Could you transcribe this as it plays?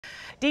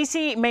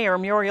D.C. Mayor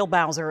Muriel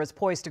Bowser is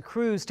poised to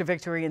cruise to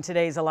victory in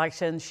today's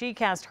election. She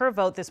cast her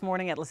vote this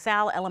morning at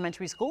LaSalle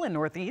Elementary School in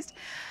Northeast.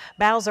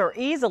 Bowser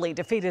easily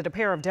defeated a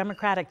pair of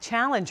Democratic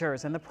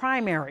challengers in the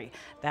primary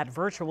that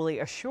virtually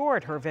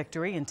assured her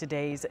victory in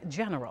today's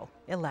general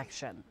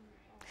election.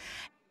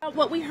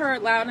 What we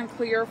heard loud and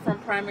clear from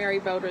primary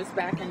voters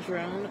back in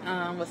June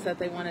was that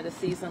they wanted a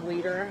seasoned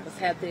leader who's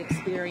had the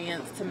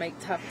experience to make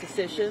tough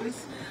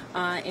decisions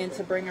and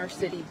to bring our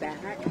city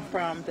back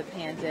from the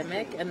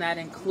pandemic, and that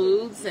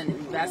includes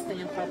investing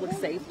in public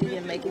safety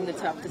and making the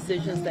tough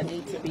decisions that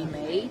need to be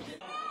made.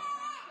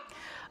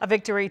 A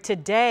victory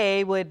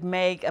today would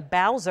make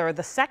Bowser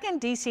the second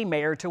D.C.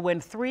 mayor to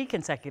win 3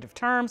 consecutive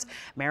terms.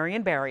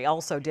 Marion Barry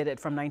also did it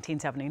from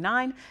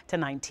 1979 to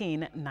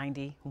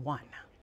 1991.